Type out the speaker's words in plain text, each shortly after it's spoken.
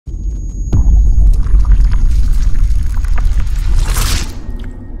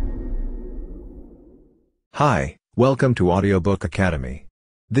Hi, welcome to Audiobook Academy.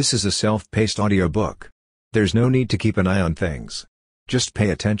 This is a self-paced audiobook. There's no need to keep an eye on things. Just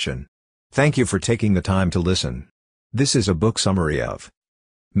pay attention. Thank you for taking the time to listen. This is a book summary of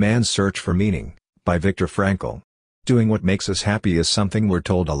Man's Search for Meaning, by Viktor Frankl. Doing what makes us happy is something we're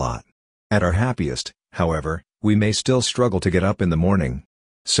told a lot. At our happiest, however, we may still struggle to get up in the morning.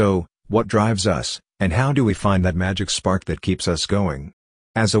 So, what drives us, and how do we find that magic spark that keeps us going?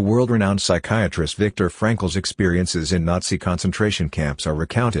 As a world-renowned psychiatrist, Viktor Frankl's experiences in Nazi concentration camps are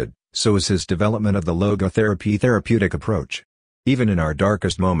recounted, so is his development of the logotherapy therapeutic approach. Even in our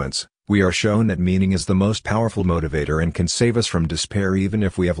darkest moments, we are shown that meaning is the most powerful motivator and can save us from despair even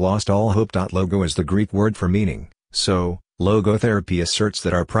if we have lost all hope. Logo is the Greek word for meaning, so, logotherapy asserts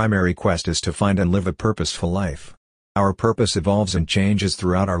that our primary quest is to find and live a purposeful life. Our purpose evolves and changes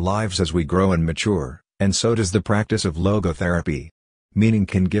throughout our lives as we grow and mature, and so does the practice of logotherapy. Meaning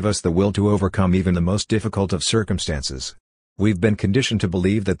can give us the will to overcome even the most difficult of circumstances. We've been conditioned to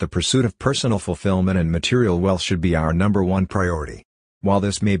believe that the pursuit of personal fulfillment and material wealth should be our number one priority. While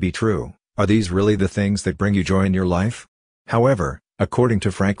this may be true, are these really the things that bring you joy in your life? However, according to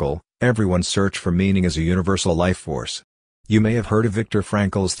Frankl, everyone's search for meaning is a universal life force. You may have heard of Viktor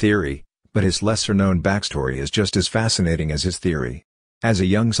Frankl's theory, but his lesser-known backstory is just as fascinating as his theory. As a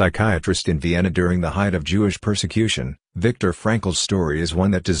young psychiatrist in Vienna during the height of Jewish persecution, Viktor Frankl's story is one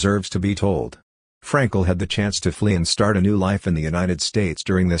that deserves to be told. Frankl had the chance to flee and start a new life in the United States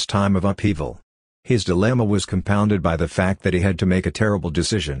during this time of upheaval. His dilemma was compounded by the fact that he had to make a terrible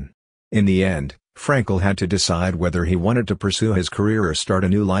decision. In the end, Frankl had to decide whether he wanted to pursue his career or start a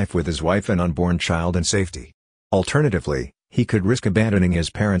new life with his wife and unborn child in safety. Alternatively, he could risk abandoning his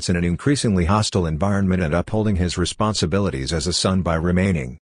parents in an increasingly hostile environment and upholding his responsibilities as a son by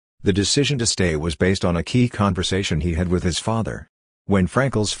remaining. The decision to stay was based on a key conversation he had with his father. When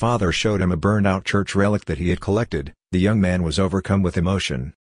Frankl's father showed him a burned-out church relic that he had collected, the young man was overcome with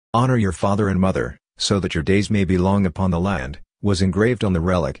emotion. "Honor your father and mother, so that your days may be long upon the land," was engraved on the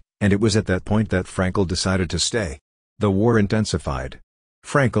relic, and it was at that point that Frankl decided to stay. The war intensified.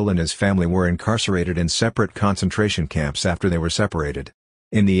 Frankl and his family were incarcerated in separate concentration camps after they were separated.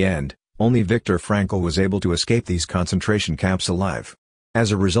 In the end, only Viktor Frankl was able to escape these concentration camps alive.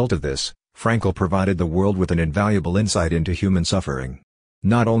 As a result of this, Frankl provided the world with an invaluable insight into human suffering.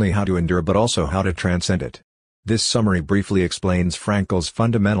 Not only how to endure but also how to transcend it. This summary briefly explains Frankl's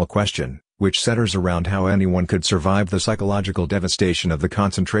fundamental question, which centers around how anyone could survive the psychological devastation of the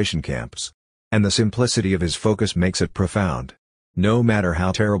concentration camps. And the simplicity of his focus makes it profound. No matter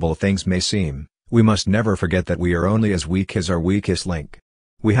how terrible things may seem, we must never forget that we are only as weak as our weakest link.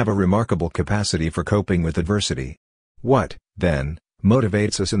 We have a remarkable capacity for coping with adversity. What, then,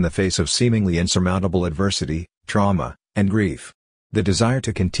 motivates us in the face of seemingly insurmountable adversity, trauma, and grief? The desire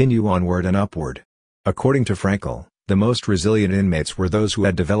to continue onward and upward. According to Frankl, the most resilient inmates were those who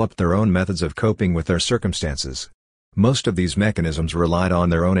had developed their own methods of coping with their circumstances. Most of these mechanisms relied on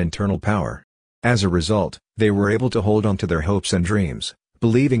their own internal power. As a result, they were able to hold on to their hopes and dreams,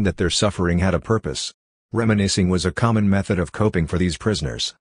 believing that their suffering had a purpose. Reminiscing was a common method of coping for these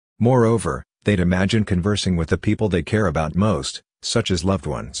prisoners. Moreover, they'd imagine conversing with the people they care about most, such as loved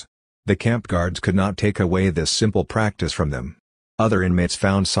ones. The camp guards could not take away this simple practice from them. Other inmates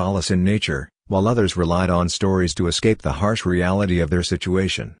found solace in nature, while others relied on stories to escape the harsh reality of their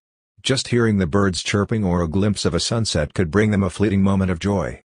situation. Just hearing the birds chirping or a glimpse of a sunset could bring them a fleeting moment of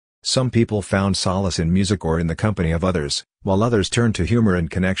joy. Some people found solace in music or in the company of others, while others turned to humor and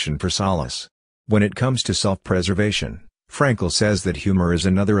connection for solace. When it comes to self-preservation, Frankl says that humor is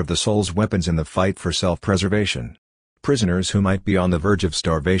another of the soul's weapons in the fight for self-preservation. Prisoners who might be on the verge of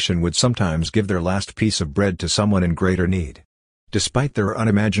starvation would sometimes give their last piece of bread to someone in greater need. Despite their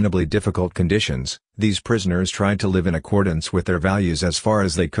unimaginably difficult conditions, these prisoners tried to live in accordance with their values as far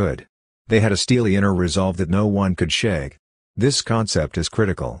as they could. They had a steely inner resolve that no one could shake. This concept is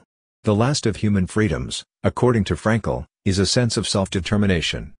critical. The last of human freedoms, according to Frankl, is a sense of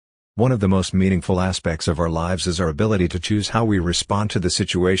self-determination. One of the most meaningful aspects of our lives is our ability to choose how we respond to the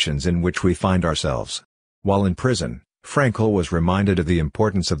situations in which we find ourselves. While in prison, Frankl was reminded of the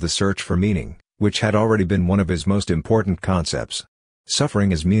importance of the search for meaning, which had already been one of his most important concepts.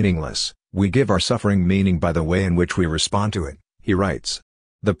 Suffering is meaningless, we give our suffering meaning by the way in which we respond to it, he writes.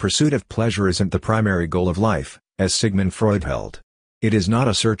 The pursuit of pleasure isn't the primary goal of life, as Sigmund Freud held. It is not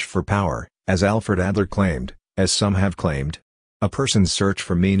a search for power, as Alfred Adler claimed, as some have claimed. A person's search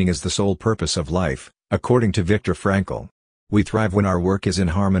for meaning is the sole purpose of life, according to Viktor Frankl. We thrive when our work is in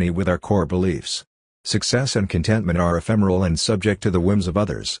harmony with our core beliefs. Success and contentment are ephemeral and subject to the whims of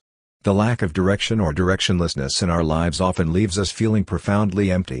others. The lack of direction or directionlessness in our lives often leaves us feeling profoundly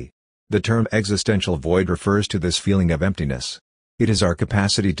empty. The term existential void refers to this feeling of emptiness. It is our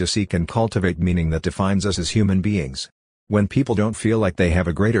capacity to seek and cultivate meaning that defines us as human beings. When people don't feel like they have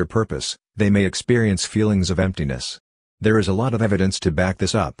a greater purpose, they may experience feelings of emptiness. There is a lot of evidence to back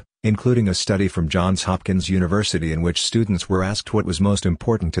this up, including a study from Johns Hopkins University in which students were asked what was most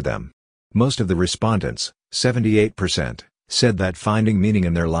important to them. Most of the respondents, 78%, said that finding meaning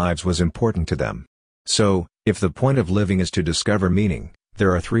in their lives was important to them. So, if the point of living is to discover meaning,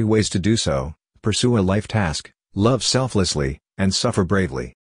 there are 3 ways to do so: pursue a life task, love selflessly, and suffer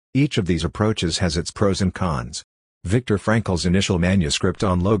bravely. Each of these approaches has its pros and cons. Viktor Frankl's initial manuscript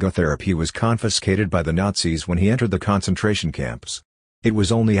on logotherapy was confiscated by the Nazis when he entered the concentration camps. It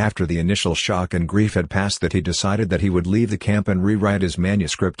was only after the initial shock and grief had passed that he decided that he would leave the camp and rewrite his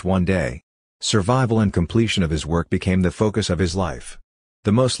manuscript one day. Survival and completion of his work became the focus of his life.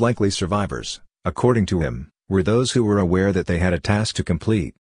 The most likely survivors, according to him, were those who were aware that they had a task to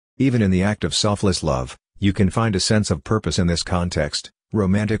complete. Even in the act of selfless love, you can find a sense of purpose in this context.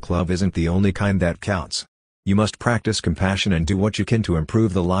 Romantic love isn't the only kind that counts. You must practice compassion and do what you can to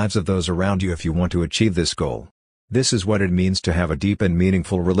improve the lives of those around you if you want to achieve this goal. This is what it means to have a deep and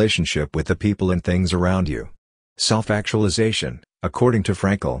meaningful relationship with the people and things around you. Self-actualization, according to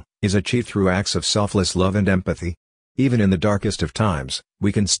Frankl, is achieved through acts of selfless love and empathy. Even in the darkest of times,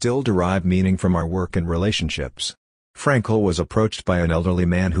 we can still derive meaning from our work and relationships. Frankl was approached by an elderly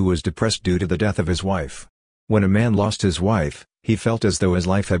man who was depressed due to the death of his wife. When a man lost his wife, he felt as though his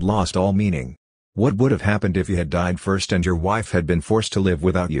life had lost all meaning. What would have happened if you had died first and your wife had been forced to live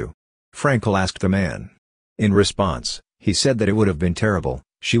without you? Frankl asked the man. In response, he said that it would have been terrible.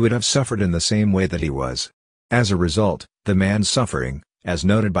 She would have suffered in the same way that he was. As a result, the man's suffering, as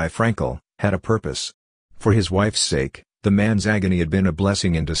noted by Frankl, had a purpose. For his wife's sake, the man's agony had been a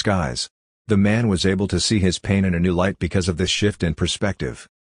blessing in disguise. The man was able to see his pain in a new light because of this shift in perspective.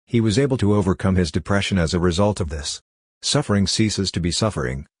 He was able to overcome his depression as a result of this. Suffering ceases to be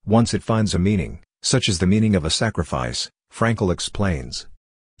suffering once it finds a meaning, such as the meaning of a sacrifice, Frankl explains.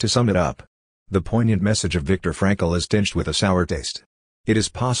 To sum it up, the poignant message of Viktor Frankl is tinged with a sour taste. It is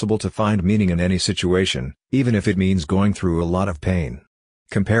possible to find meaning in any situation, even if it means going through a lot of pain.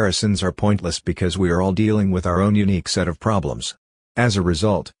 Comparisons are pointless because we are all dealing with our own unique set of problems. As a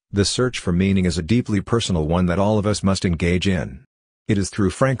result, the search for meaning is a deeply personal one that all of us must engage in. It is through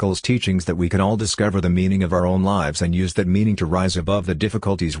Frankl's teachings that we can all discover the meaning of our own lives and use that meaning to rise above the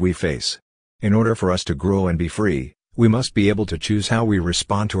difficulties we face. In order for us to grow and be free, we must be able to choose how we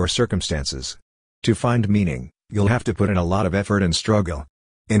respond to our circumstances. To find meaning, you'll have to put in a lot of effort and struggle.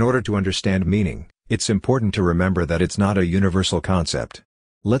 In order to understand meaning, it's important to remember that it's not a universal concept.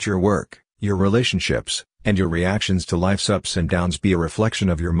 Let your work, your relationships, and your reactions to life's ups and downs be a reflection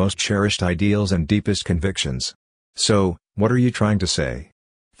of your most cherished ideals and deepest convictions. So, what are you trying to say?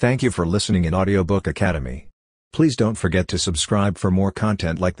 Thank you for listening in Audiobook Academy. Please don't forget to subscribe for more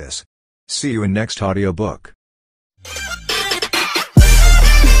content like this. See you in next audiobook.